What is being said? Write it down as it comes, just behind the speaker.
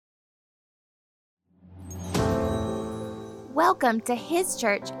Welcome to His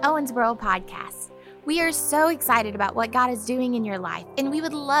Church Owensboro Podcast. We are so excited about what God is doing in your life, and we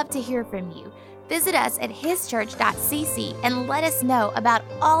would love to hear from you. Visit us at hischurch.cc and let us know about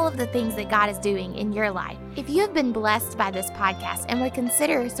all of the things that God is doing in your life. If you have been blessed by this podcast and would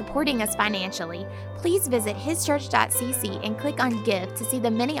consider supporting us financially, please visit hischurch.cc and click on Give to see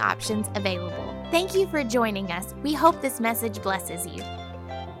the many options available. Thank you for joining us. We hope this message blesses you.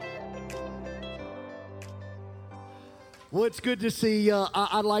 Well, it's good to see you.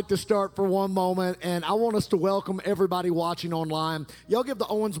 I'd like to start for one moment, and I want us to welcome everybody watching online. Y'all give the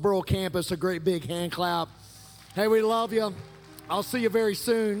Owensboro campus a great big hand clap. Hey, we love you. I'll see you very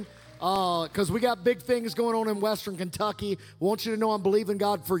soon because we got big things going on in Western Kentucky. I want you to know I'm believing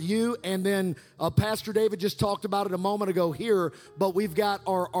God for you. And then Pastor David just talked about it a moment ago here, but we've got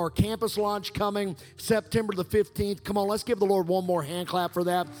our campus launch coming September the 15th. Come on, let's give the Lord one more hand clap for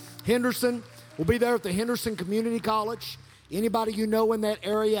that. Henderson. We'll be there at the Henderson Community College. Anybody you know in that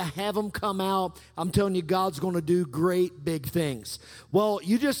area, have them come out. I'm telling you, God's going to do great big things. Well,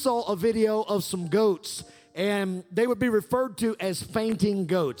 you just saw a video of some goats, and they would be referred to as fainting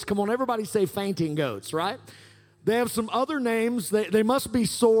goats. Come on, everybody say fainting goats, right? They have some other names. They must be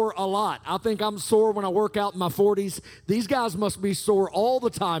sore a lot. I think I'm sore when I work out in my 40s. These guys must be sore all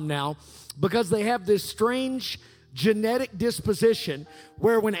the time now because they have this strange genetic disposition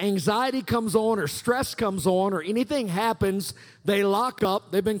where when anxiety comes on or stress comes on or anything happens, they lock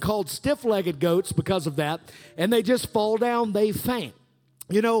up. They've been called stiff-legged goats because of that, and they just fall down, they faint.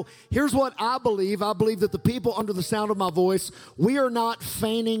 You know, here's what I believe. I believe that the people under the sound of my voice, we are not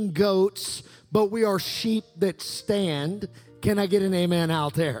fainting goats, but we are sheep that stand. Can I get an amen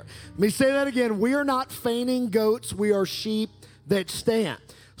out there? Let me say that again. We are not fainting goats. We are sheep that stand.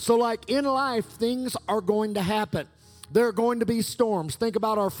 So like in life, things are going to happen. There are going to be storms. Think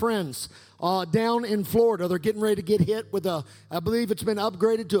about our friends down in Florida. They're getting ready to get hit with I believe it's been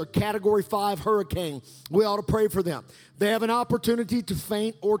upgraded to a Category 5 hurricane. We ought to pray for them. They have an opportunity to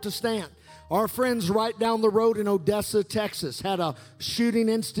faint or to stand. Our friends right down the road in Odessa, Texas, had a shooting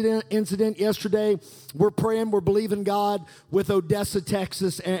incident yesterday. We're praying, we're believing God with Odessa,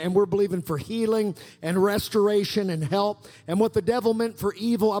 Texas, and we're believing for healing and restoration and help. And what the devil meant for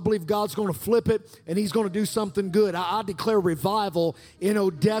evil, I believe God's going to flip it, and he's going to do something good. I declare revival in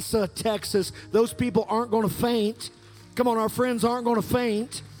Odessa, Texas. Those people aren't going to faint. Come on, our friends aren't going to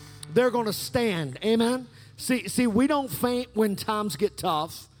faint. They're going to stand. Amen? See, we don't faint when times get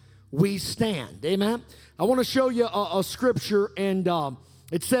tough. We stand. Amen. I want to show you a scripture, and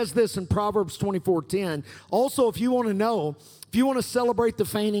it says this in Proverbs 24:10. Also, if you want to know, if you want to celebrate the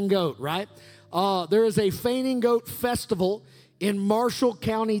fainting goat, right? There is a fainting goat festival in Marshall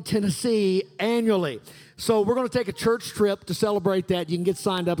County, Tennessee, annually. So we're going to take a church trip to celebrate that. You can get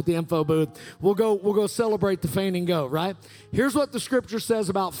signed up at the info booth. We'll go celebrate the fainting goat, right? Here's what the scripture says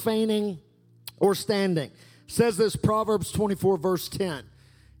about fainting or standing. It says this, Proverbs 24, verse 10.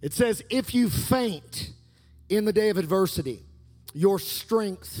 It says, if you faint in the day of adversity, your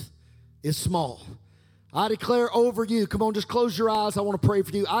strength is small. I declare over you, come on, just close your eyes. I want to pray for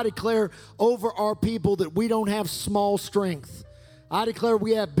you. I declare over our people that we don't have small strength. I declare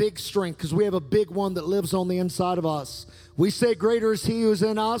we have big strength because we have a big one that lives on the inside of us. We say greater is he who is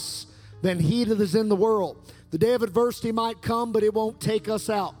in us than he that is in the world. The day of adversity might come, but it won't take us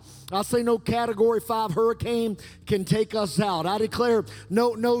out. I say no Category 5 hurricane can take us out. I declare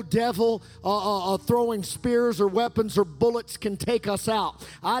no devil throwing spears or weapons or bullets can take us out.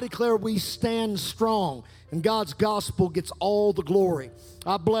 I declare we stand strong, and God's gospel gets all the glory.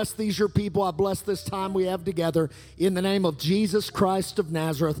 I bless these your people. I bless this time we have together in the name of Jesus Christ of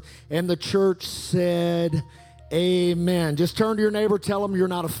Nazareth. And the church said, amen. Just turn to your neighbor, tell them you're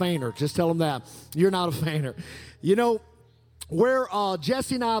not a fainter. Just tell them that. You're not a fainter. You know, where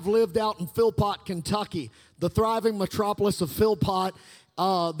Jesse and I have lived out in Philpott, Kentucky, the thriving metropolis of Philpott,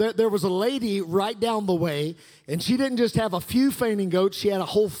 there was a lady right down the way, and she didn't just have a few fainting goats, she had a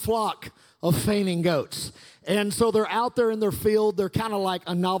whole flock of fainting goats. And so they're out there in their field. They're kind of like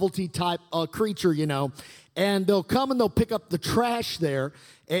a novelty type creature, you know. And they'll come and they'll pick up the trash there,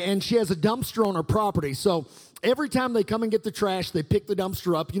 and she has a dumpster on her property. So every time they come and get the trash, they pick the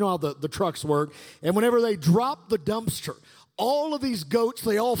dumpster up. You know how the trucks work. And whenever they drop the dumpster, all of these goats,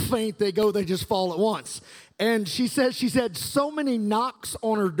 they all faint, they just fall at once. And she said so many knocks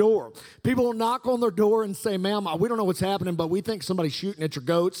on her door. People will knock on their door and say, ma'am, we don't know what's happening, but we think somebody's shooting at your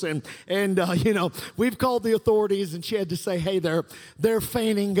goats. And you know, we've called the authorities, and she had to say, hey, they're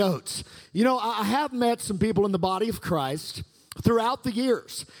fainting goats. You know, I have met some people in the body of Christ throughout the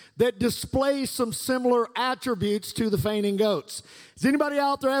years that display some similar attributes to the fainting goats. Does anybody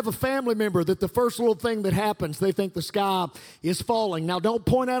out there have a family member that the first little thing that happens, they think the sky is falling? Now, don't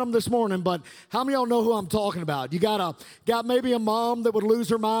point at them this morning, but how many of y'all know who I'm talking about? You got maybe a mom that would lose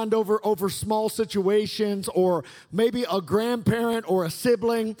her mind over small situations, or maybe a grandparent or a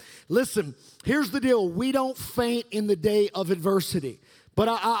sibling. Listen, here's the deal. We don't faint in the day of adversity. But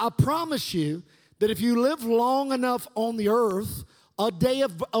I promise you that if you live long enough on the earth, a day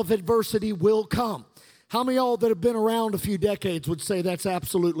of adversity will come. How many of y'all that have been around a few decades would say that's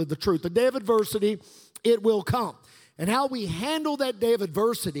absolutely the truth? The day of adversity, it will come. And how we handle that day of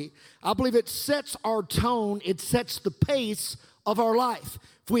adversity, I believe it sets our tone, it sets the pace of our life.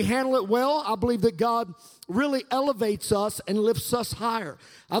 If we handle it well, I believe that God really elevates us and lifts us higher.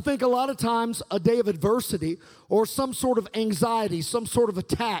 I think a lot of times a day of adversity or some sort of anxiety, some sort of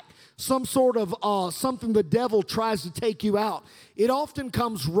attack, some sort of something the devil tries to take you out, it often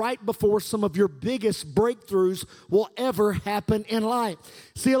comes right before some of your biggest breakthroughs will ever happen in life.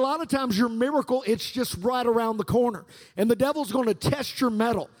 See, a lot of times your miracle, it's just right around the corner. And the devil's going to test your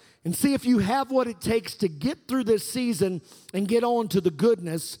mettle and see if you have what it takes to get through this season and get on to the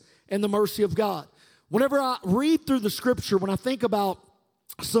goodness and the mercy of God. Whenever I read through the scripture, when I think about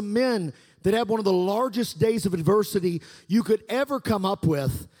some men that had one of the largest days of adversity you could ever come up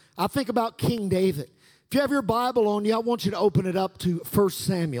with, I think about King David. If you have your Bible on you, I want you to open it up to 1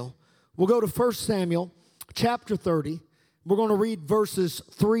 Samuel. We'll go to 1 Samuel chapter 30. We're going to read verses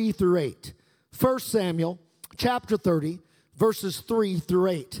 3 through 8. 1 Samuel chapter 30, verses 3 through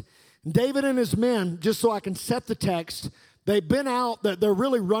 8. David and his men, just so I can set the text, they've been out, they're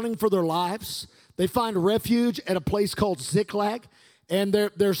really running for their lives. They find refuge at a place called Ziklag, and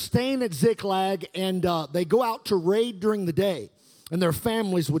they're staying at Ziklag, and they go out to raid during the day, and their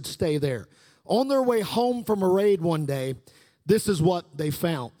families would stay there. On their way home from a raid one day, this is what they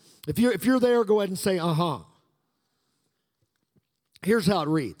found. If you're there, go ahead and say, uh-huh. Here's how it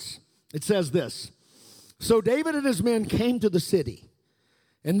reads. It says this. So David and his men came to the city,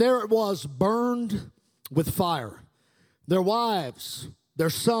 and there it was burned with fire. Their wives, their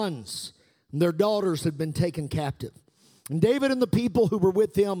sons, and their daughters had been taken captive. And David and the people who were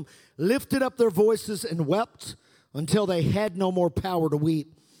with him lifted up their voices and wept until they had no more power to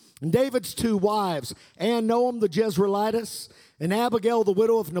weep. And David's two wives, Ahinoam the Jezreelitess and Abigail the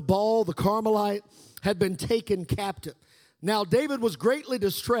widow of Nabal the Carmelite, had been taken captive. Now David was greatly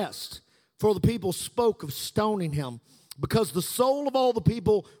distressed, for the people spoke of stoning him, because the soul of all the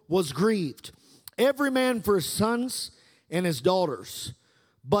people was grieved, every man for his sons and his daughters.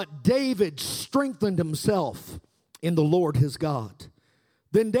 But David strengthened himself in the Lord his God.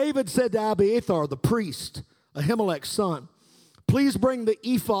 Then David said to Abiathar the priest, Ahimelech's son, please bring the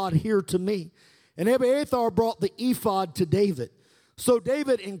ephod here to me. And Abiathar brought the ephod to David. So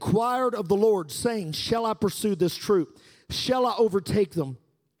David inquired of the Lord, saying, shall I pursue this troop? Shall I overtake them?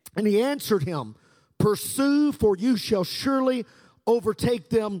 And he answered him, pursue, for you shall surely overtake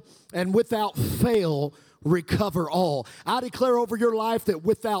them, and without fail recover all. I declare over your life that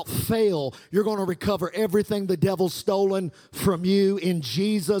without fail, you're going to recover everything the devil's stolen from you in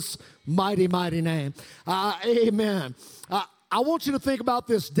Jesus' mighty, mighty name. Amen. I want you to think about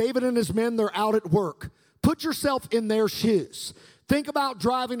this. David and his men, they're out at work. Put yourself in their shoes. Think about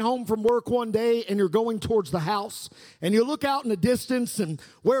driving home from work one day and you're going towards the house and you look out in the distance, and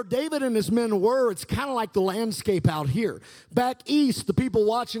where David and his men were, it's kind of like the landscape out here. Back east, the people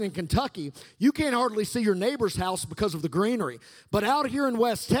watching in Kentucky, you can't hardly see your neighbor's house because of the greenery. But out here in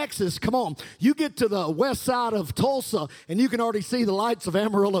West Texas, come on, you get to the west side of Tulsa and you can already see the lights of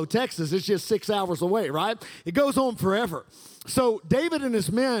Amarillo, Texas. It's just 6 hours away, right? It goes on forever. So David and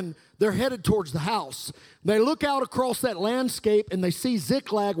his men, they're headed towards the house. They look out across that landscape and they see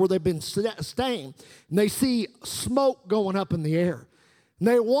Ziklag where they've been staying. And they see smoke going up in the air. And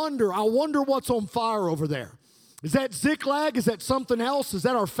they wonder, I wonder what's on fire over there. Is that Ziklag? Is that something else? Is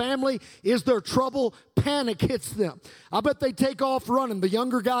that our family? Is there trouble? Panic hits them. I bet they take off running. The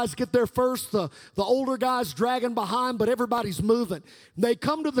younger guys get there first. The older guys dragging behind, but everybody's moving. And they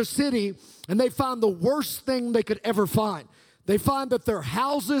come to the city and they find the worst thing they could ever find. They find that their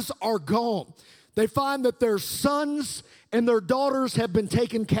houses are gone. They find that their sons and their daughters have been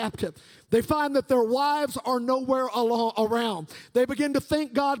taken captive. They find that their wives are nowhere around. They begin to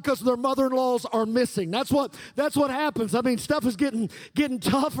thank God because their mother-in-laws are missing. That's what happens. I mean, stuff is getting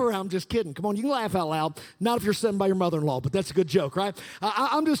tougher. I'm just kidding. Come on, you can laugh out loud. Not if you're sitting by your mother-in-law, but that's a good joke, right?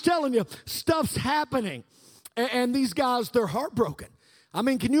 I'm just telling you, stuff's happening. And these guys, they're heartbroken. I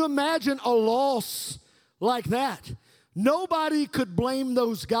mean, can you imagine a loss like that? Nobody could blame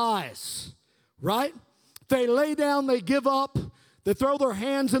those guys, right? They lay down, they give up, they throw their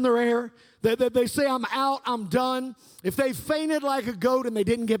hands in their air, they say, I'm out, I'm done. If they fainted like a goat and they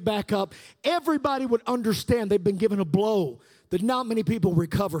didn't get back up, everybody would understand they've been given a blow that not many people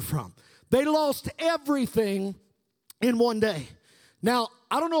recover from. They lost everything in one day. Now,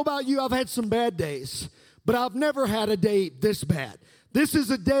 I don't know about you, I've had some bad days, but I've never had a day this bad. This is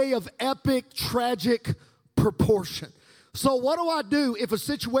a day of epic, tragic proportion. So what do I do if a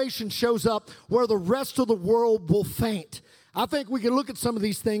situation shows up where the rest of the world will faint? I think we can look at some of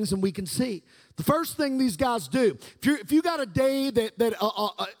these things and we can see. The first thing these guys do, if you got a day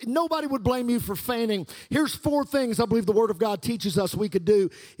that nobody would blame you for fainting, here's 4 things I believe the Word of God teaches us we could do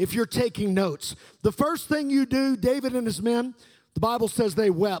if you're taking notes. The first thing you do, David and his men, the Bible says they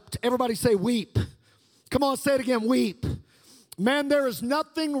wept. Everybody say weep. Come on, say it again, weep. Man, there is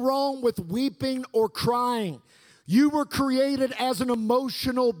nothing wrong with weeping or crying. You were created as an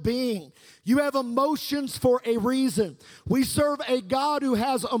emotional being. You have emotions for a reason. We serve a God who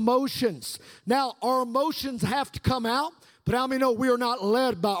has emotions. Now, our emotions have to come out, but how many know we are not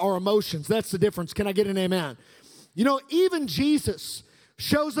led by our emotions? That's the difference. Can I get an amen? You know, even Jesus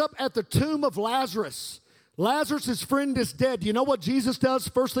shows up at the tomb of Lazarus. Lazarus' friend is dead. You know what Jesus does?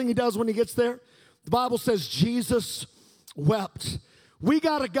 First thing he does when he gets there? The Bible says Jesus wept. We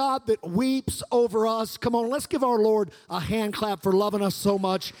got a God that weeps over us. Come on, let's give our Lord a hand clap for loving us so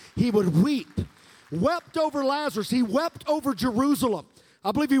much. He would weep. Wept over Lazarus. He wept over Jerusalem.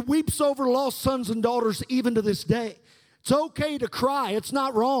 I believe he weeps over lost sons and daughters even to this day. It's okay to cry. It's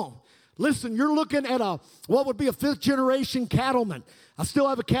not wrong. Listen, you're looking at what would be a 5th generation cattleman. I still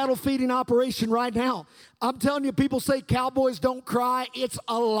have a cattle feeding operation right now. I'm telling you, people say cowboys don't cry. It's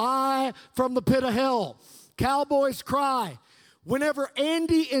a lie from the pit of hell. Cowboys cry. Whenever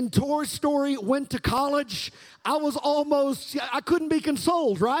Andy in Toy Story went to college, I couldn't be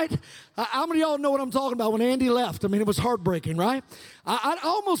consoled, right? How many of y'all know what I'm talking about when Andy left? I mean, it was heartbreaking, right? I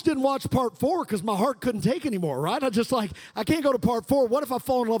almost didn't watch part 4 because my heart couldn't take anymore, right? I can't go to part 4. What if I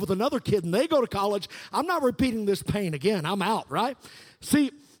fall in love with another kid and they go to college? I'm not repeating this pain again. I'm out, right? See,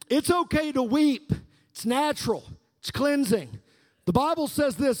 it's okay to weep. It's natural. It's cleansing. The Bible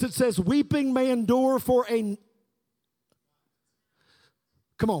says this. It says, weeping may endure for a...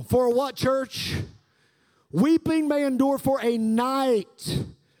 Come on, for what, church? Weeping may endure for a night,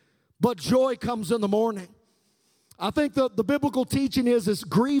 but joy comes in the morning. I think the biblical teaching is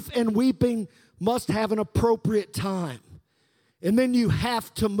grief and weeping must have an appropriate time. And then you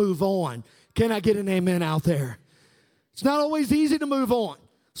have to move on. Can I get an amen out there? It's not always easy to move on.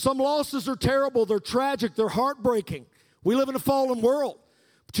 Some losses are terrible, they're tragic, they're heartbreaking. We live in a fallen world.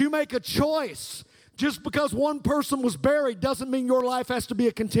 But you make a choice. Just because one person was buried doesn't mean your life has to be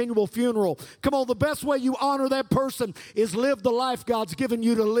a continual funeral. Come on, the best way you honor that person is live the life God's given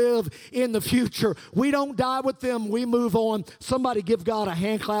you to live in the future. We don't die with them, we move on. Somebody give God a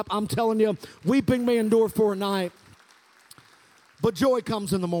hand clap. I'm telling you, weeping may endure for a night, but joy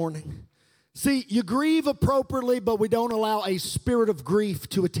comes in the morning. See, you grieve appropriately, but we don't allow a spirit of grief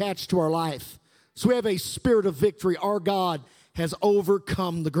to attach to our life. So we have a spirit of victory. Our God has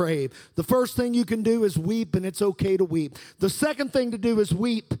overcome the grave. The first thing you can do is weep, and it's okay to weep. The second thing to do is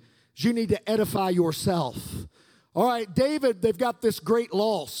weep, is you need to edify yourself. All right, David, they've got this great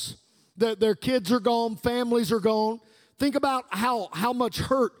loss. Their kids are gone, families are gone. Think about how much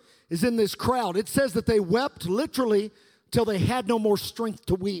hurt is in this crowd. It says that they wept literally till they had no more strength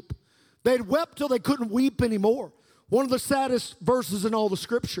to weep. They'd wept till they couldn't weep anymore. One of the saddest verses in all the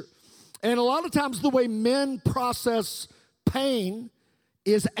scripture. And a lot of times the way men process pain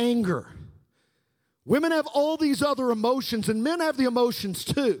is anger. Women have all these other emotions, and men have the emotions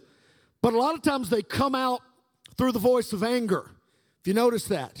too. But a lot of times they come out through the voice of anger. If you notice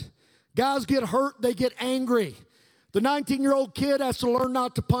that. Guys get hurt, they get angry. The 19-year-old kid has to learn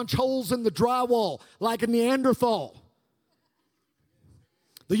not to punch holes in the drywall like a Neanderthal.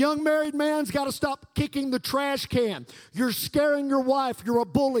 The young married man's got to stop kicking the trash can. You're scaring your wife. You're a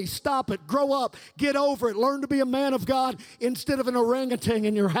bully. Stop it. Grow up. Get over it. Learn to be a man of God instead of an orangutan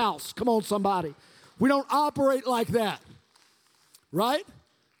in your house. Come on, somebody. We don't operate like that, right?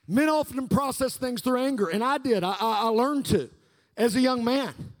 Men often process things through anger, and I did. I learned to as a young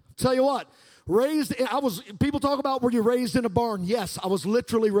man. I'll tell you what, people talk about were you raised in a barn? Yes, I was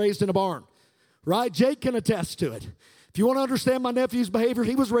literally raised in a barn, right? Jake can attest to it. If you want to understand my nephew's behavior,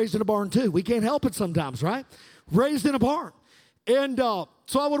 he was raised in a barn too. We can't help it sometimes, right? Raised in a barn. And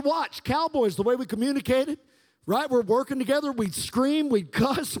so I would watch cowboys, the way we communicated, right? We're working together. We'd scream, we'd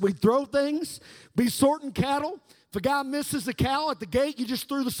cuss, we'd throw things, be sorting cattle. If a guy misses a cow at the gate, you just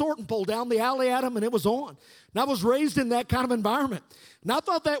threw the sorting pole down the alley at him and it was on. And I was raised in that kind of environment. And I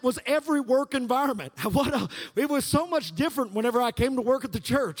thought that was every work environment. It was so much different whenever I came to work at the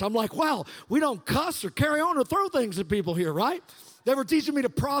church. I'm like, wow, we don't cuss or carry on or throw things at people here, right? They were teaching me to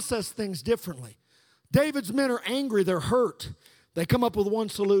process things differently. David's men are angry, they're hurt. They come up with one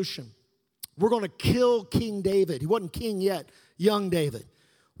solution. We're going to kill King David. He wasn't king yet, young David.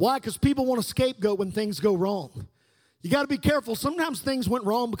 Why? Because people want a scapegoat when things go wrong. You got to be careful. Sometimes things went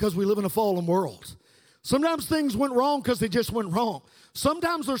wrong because we live in a fallen world. Sometimes things went wrong because they just went wrong.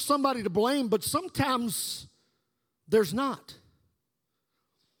 Sometimes there's somebody to blame, but sometimes there's not.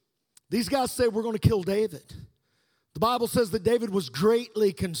 These guys say we're going to kill David. The Bible says that David was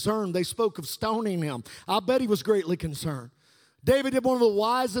greatly concerned. They spoke of stoning him. I bet he was greatly concerned. David did one of the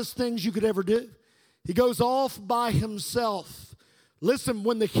wisest things you could ever do. He goes off by himself. Listen,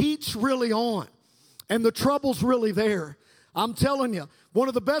 when the heat's really on and the trouble's really there, I'm telling you, one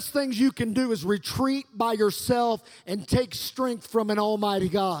of the best things you can do is retreat by yourself and take strength from an almighty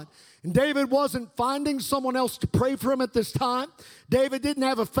God. And David wasn't finding someone else to pray for him at this time. David didn't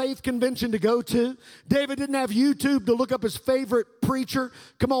have a faith convention to go to. David didn't have YouTube to look up his favorite preacher.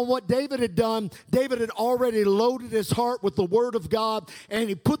 Come on, what David had done, David had already loaded his heart with the Word of God, and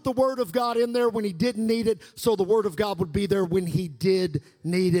he put the Word of God in there when he didn't need it, so the Word of God would be there when he did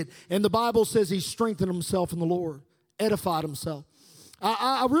need it. And the Bible says he strengthened himself in the Lord, edified himself.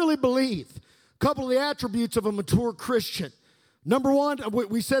 I really believe a couple of the attributes of a mature Christian. Number one,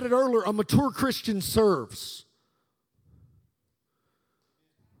 we said it earlier, a mature Christian serves.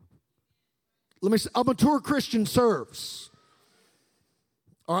 A mature Christian serves.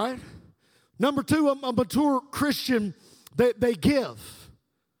 All right? Number two, a mature Christian, they give.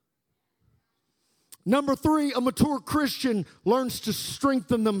 Number three, a mature Christian learns to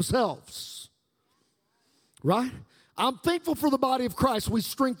strengthen themselves. Right? I'm thankful for the body of Christ. We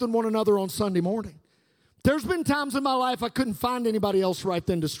strengthen one another on Sunday morning. There's been times in my life I couldn't find anybody else right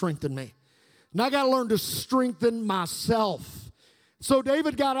then to strengthen me. And I got to learn to strengthen myself. So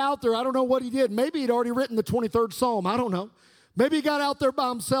David got out there. I don't know what he did. Maybe he'd already written the 23rd Psalm. I don't know. Maybe he got out there by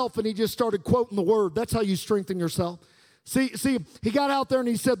himself and he just started quoting the word. That's how you strengthen yourself. See, he got out there and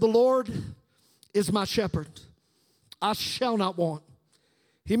he said, "The Lord is my shepherd. I shall not want.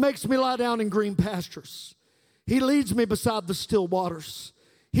 He makes me lie down in green pastures. He leads me beside the still waters.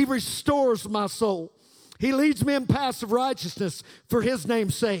 He restores my soul. He leads me in paths of righteousness for his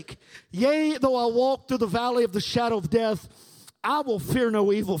name's sake. Yea, though I walk through the valley of the shadow of death, I will fear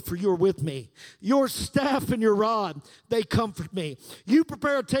no evil, for you are with me. Your staff and your rod, they comfort me. You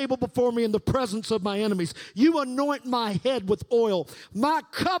prepare a table before me in the presence of my enemies. You anoint my head with oil. My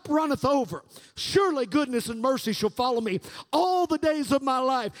cup runneth over. Surely goodness and mercy shall follow me all the days of my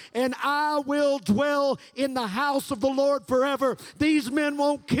life, and I will dwell in the house of the Lord forever. These men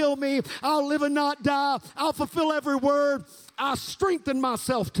won't kill me. I'll live and not die. I'll fulfill every word. I strengthen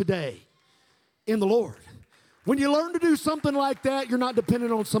myself today in the Lord." When you learn to do something like that, you're not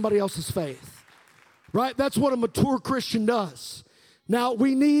dependent on somebody else's faith, right? That's what a mature Christian does. Now,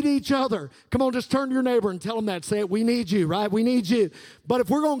 we need each other. Come on, just turn to your neighbor and tell them that. Say it, we need you, right? We need you. But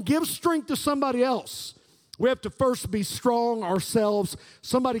if we're going to give strength to somebody else, we have to first be strong ourselves.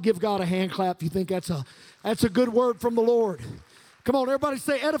 Somebody give God a hand clap if you think that's a good word from the Lord. Come on, everybody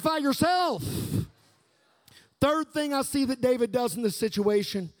say, edify yourself. Third thing I see that David does in this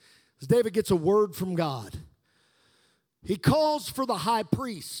situation is David gets a word from God. He calls for the high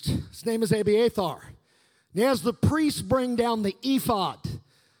priest. His name is Abiathar. And he has the priest bring down the ephod.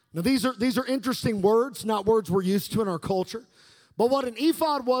 Now, these are interesting words, not words we're used to in our culture. But what an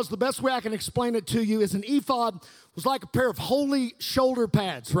ephod was, the best way I can explain it to you is an ephod was like a pair of holy shoulder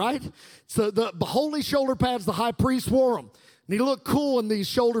pads, right? So the holy shoulder pads, the high priest wore them. And he looked cool in these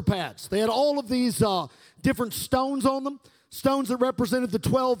shoulder pads. They had all of these different stones on them, stones that represented the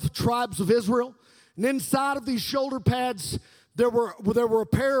 12 tribes of Israel. And inside of these shoulder pads, there were a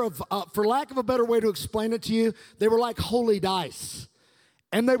pair of, for lack of a better way to explain it to you, they were like holy dice.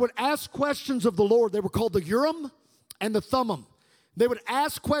 And they would ask questions of the Lord. They were called the Urim and the Thummim. They would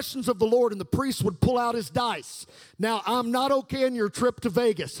ask questions of the Lord, and the priest would pull out his dice. Now, I'm not okay in your trip to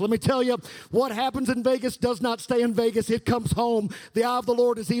Vegas. Let me tell you, what happens in Vegas does not stay in Vegas. It comes home. The eye of the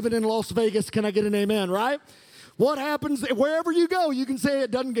Lord is even in Las Vegas. Can I get an amen, right? What happens, wherever you go, you can say it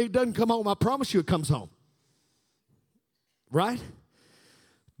doesn't come home. I promise you it comes home. Right?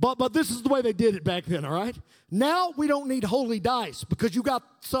 But this is the way they did it back then, all right? Now we don't need holy dice because you got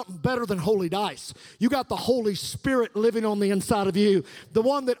something better than holy dice. You got the Holy Spirit living on the inside of you. The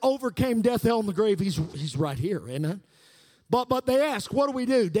one that overcame death, hell, and the grave, he's right here, amen? But they ask, what do we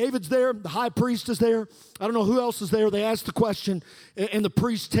do? David's there. The high priest is there. I don't know who else is there. They ask the question, and the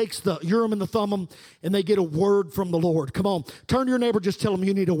priest takes the Urim and the Thummim, and they get a word from the Lord. Come on. Turn to your neighbor. Just tell them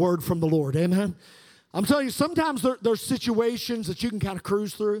you need a word from the Lord. Amen? I'm telling you, sometimes there's situations that you can kind of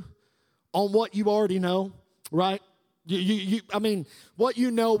cruise through on what you already know, right? I mean, what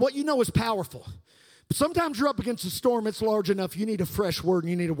you know is powerful. But sometimes you're up against a storm. It's large enough. You need a fresh word,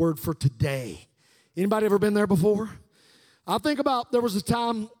 and you need a word for today. Anybody ever been there before? I think about there was a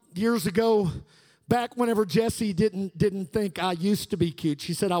time years ago, back whenever Jessie didn't think I used to be cute.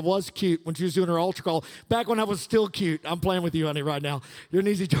 She said I was cute when she was doing her altar call. Back when I was still cute. I'm playing with you, honey, right now. You're an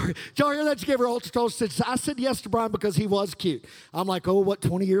easy target. Did y'all hear that? She gave her altar call. She said, I said yes to Brian because he was cute. I'm like, oh, what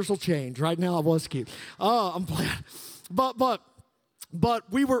 20 years will change. Right now I was cute. Oh, I'm playing.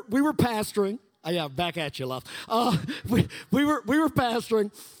 But we were pastoring. Oh, yeah, back at you, love. We were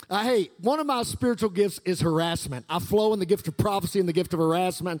pastoring. Hey, one of my spiritual gifts is harassment. I flow in the gift of prophecy and the gift of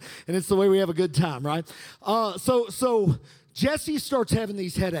harassment, and it's the way we have a good time, right? So Jessie starts having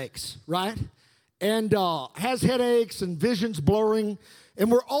these headaches, right? And has headaches and visions blurring, and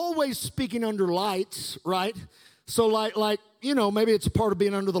we're always speaking under lights, right? So like maybe it's a part of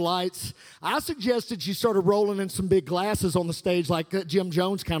being under the lights. I suggested she started rolling in some big glasses on the stage like that Jim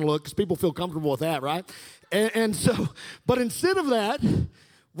Jones kind of look, because people feel comfortable with that, right? And so, but instead of that,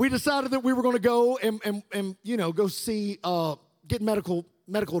 we decided that we were going to go and go see, get medical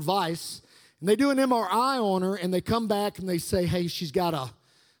advice. And they do an MRI on her, and they come back and they say, hey, she's got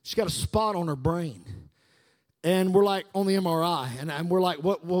a spot on her brain. And we're like, on the MRI, and we're like,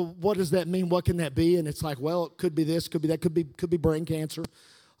 what does that mean? What can that be? And it's like, well, it could be this, could be that, could be brain cancer.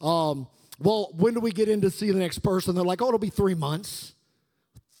 Well, when do we get in to see the next person? They're like, oh, it'll be 3 months.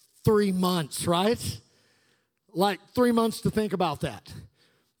 3 months, right? Like 3 months to think about that.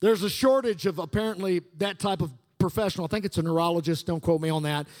 There's a shortage of apparently that type of professional. I think it's a neurologist. Don't quote me on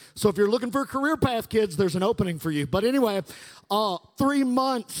that. So if you're looking for a career path, kids, there's an opening for you. But anyway, 3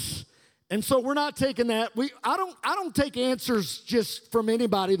 months. And so we're not taking that. I don't take answers just from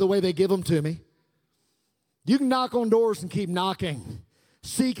anybody the way they give them to me. You can knock on doors and keep knocking.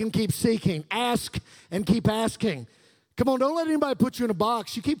 Seek and keep seeking. Ask and keep asking. Come on, don't let anybody put you in a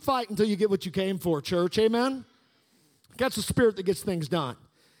box. You keep fighting until you get what you came for, church. Amen? That's the spirit that gets things done.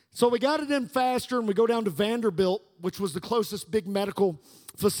 So we got it in faster, and we go down to Vanderbilt, which was the closest big medical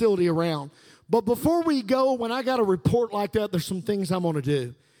facility around. But before we go, when I got a report like that, there's some things I'm going to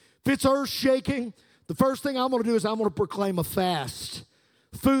do. If it's earth-shaking, the first thing I'm going to do is I'm going to proclaim a fast.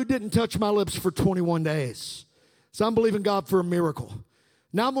 Food didn't touch my lips for 21 days. So I'm believing God for a miracle.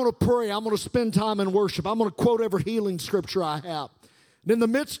 Now I'm going to pray. I'm going to spend time in worship. I'm going to quote every healing scripture I have. And in the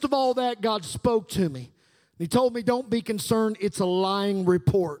midst of all that, God spoke to me. He told me, don't be concerned. It's a lying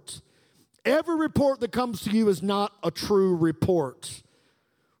report. Every report that comes to you is not a true report.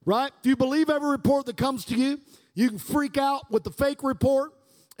 Right? If you believe every report that comes to you, you can freak out with the fake report.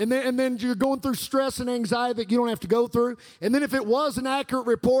 And then you're going through stress and anxiety that you don't have to go through. And then if it was an accurate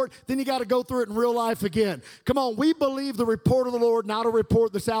report, then you got to go through it in real life again. Come on, we believe the report of the Lord, not a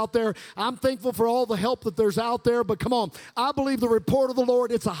report that's out there. I'm thankful for all the help that there's out there, but come on, I believe the report of the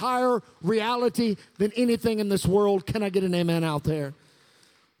Lord, it's a higher reality than anything in this world. Can I get an amen out there?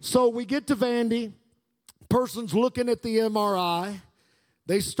 So we get to Vandy, person's looking at the MRI.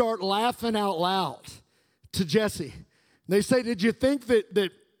 They start laughing out loud to Jessie. They say, did you think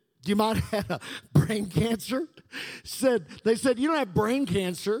that you might have had a brain cancer? They said, you don't have brain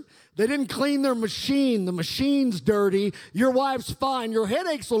cancer. They didn't clean their machine. The machine's dirty. Your wife's fine. Your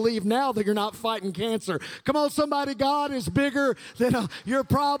headaches will leave now that you're not fighting cancer. Come on, somebody. God is bigger than your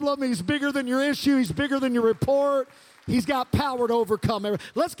problem. He's bigger than your issue. He's bigger than your report. He's got power to overcome everything.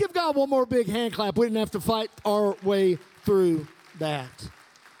 Let's give God one more big hand clap. We didn't have to fight our way through that.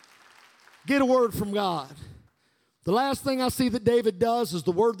 Get a word from God. The last thing I see that David does is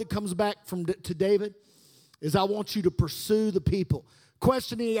the word that comes back to David is, I want you to pursue the people.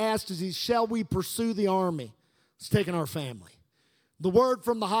 Question he asked is, shall we pursue the army? It's taking our family. The word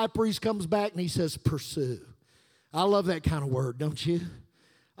from the high priest comes back and he says, pursue. I love that kind of word, don't you?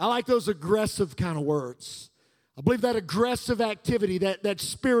 I like those aggressive kind of words. I believe that aggressive activity, that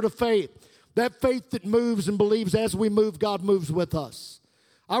spirit of faith, that faith that moves and believes as we move, God moves with us.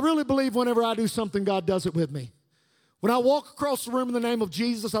 I really believe whenever I do something, God does it with me. When I walk across the room in the name of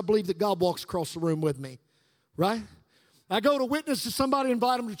Jesus, I believe that God walks across the room with me, right? I go to witness to somebody,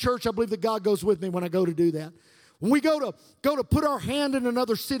 invite them to church, I believe that God goes with me when I go to do that. When we go to put our hand in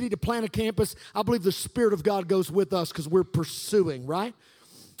another city to plant a campus, I believe the Spirit of God goes with us because we're pursuing, right?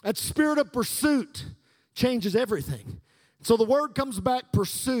 That spirit of pursuit changes everything. So the word comes back,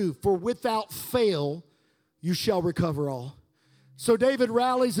 pursue, for without fail you shall recover all. So David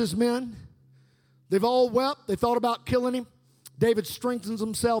rallies his men. They've all wept. They thought about killing him. David strengthens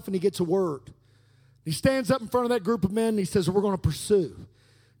himself and he gets a word. He stands up in front of that group of men and he says, we're going to pursue.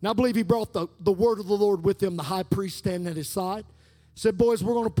 And I believe he brought the word of the Lord with him, the high priest standing at his side. He said, boys,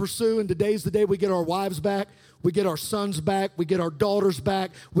 we're going to pursue, and today's the day we get our wives back, we get our sons back, we get our daughters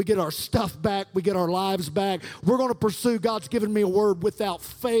back, we get our stuff back, we get our lives back. We're going to pursue. God's given me a word. Without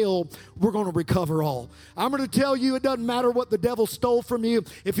fail, we're going to recover all. I'm going to tell you, it doesn't matter what the devil stole from you.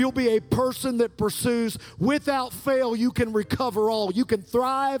 If you'll be a person that pursues, without fail, you can recover all. You can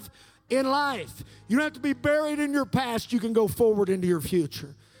thrive in life. You don't have to be buried in your past. You can go forward into your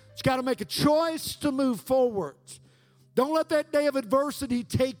future. You've got to make a choice to move forward. Don't let that day of adversity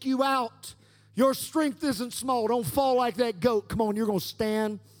take you out. Your strength isn't small. Don't fall like that goat. Come on, you're going to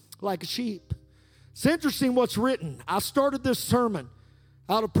stand like a sheep. It's interesting what's written. I started this sermon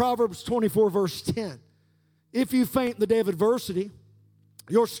out of Proverbs 24, verse 10. If you faint in the day of adversity,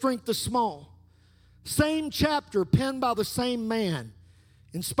 your strength is small. Same chapter, penned by the same man,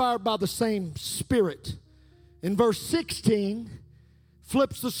 inspired by the same Spirit. In verse 16,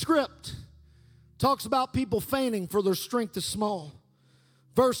 flips the script. Talks about people fainting for their strength is small.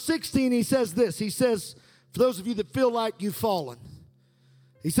 Verse 16, he says this. He says, for those of you that feel like you've fallen,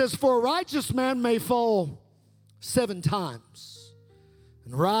 he says, for a righteous man may fall 7 times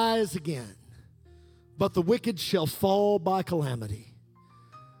and rise again, but the wicked shall fall by calamity.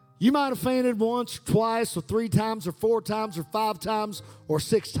 You might have fainted once, or twice, or 3 times, or 4 times, or 5 times, or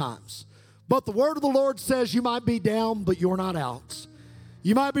 6 times. But the word of the Lord says you might be down, but you're not out.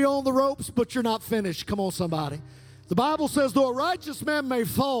 You might be on the ropes, but you're not finished. Come on, somebody. The Bible says, though a righteous man may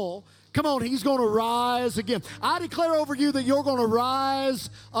fall, come on, he's going to rise again. I declare over you that you're going to rise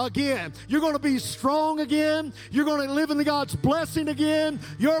again. You're going to be strong again. You're going to live in God's blessing again.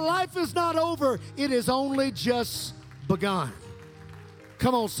 Your life is not over. It is only just begun.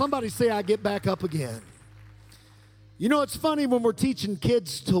 Come on, somebody say, I get back up again. You know, it's funny when we're teaching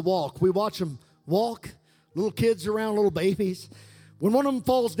kids to walk. We watch them walk, little kids around, little babies. When one of them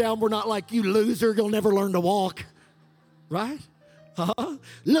falls down, we're not like, you loser, you'll never learn to walk. Right?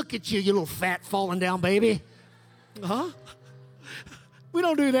 Look at you, you little fat falling down baby. We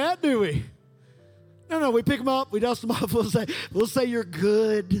don't do that, do we? No, we pick them up, we dust them off, we'll say you're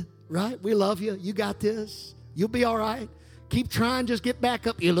good, right? We love you, you got this, you'll be all right. Keep trying, just get back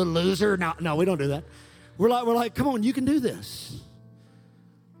up, you little loser. No, we don't do that. We're like, come on, you can do this.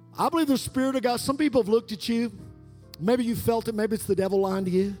 I believe the Spirit of God, some people have looked at you, maybe you felt it, maybe it's the devil lying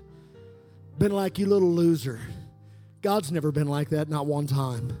to you, been like, you little loser. God's never been like that, not one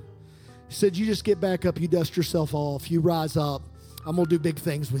time. He said, you just get back up, you dust yourself off, you rise up, I'm going to do big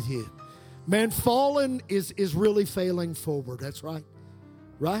things with you. Man, falling is really failing forward, that's right.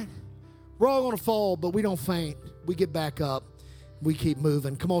 Right? We're all going to fall, but we don't faint. We get back up, we keep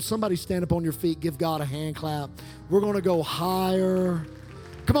moving. Come on, somebody stand up on your feet, give God a hand clap. We're going to go higher.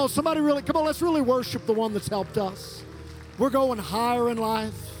 Come on, let's really worship the one that's helped us. We're going higher in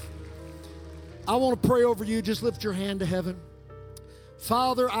life. I want to pray over you. Just lift your hand to heaven.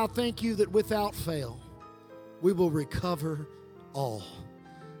 Father, I thank you that without fail, we will recover all.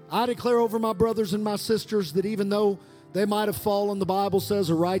 I declare over my brothers and my sisters that even though they might have fallen, the Bible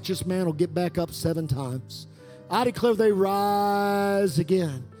says a righteous man will get back up 7 times. I declare they rise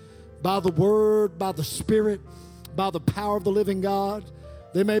again by the word, by the Spirit, by the power of the living God.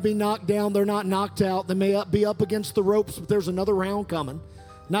 They may be knocked down. They're not knocked out. They may be up against the ropes, but there's another round coming.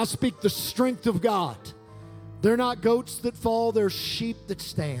 And I speak the strength of God. They're not goats that fall. They're sheep that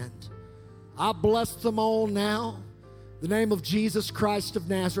stand. I bless them all now. In the name of Jesus Christ of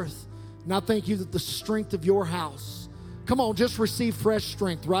Nazareth. And I thank you that the strength of your house. Come on, just receive fresh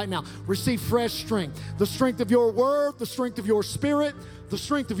strength right now. Receive fresh strength. The strength of your word, the strength of your spirit, the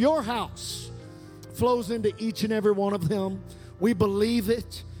strength of your house flows into each and every one of them. We believe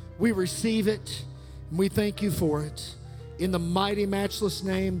it. We receive it. And we thank you for it. In the mighty, matchless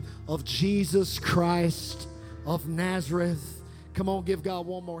name of Jesus Christ of Nazareth. Come on, give God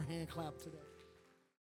one more hand clap today.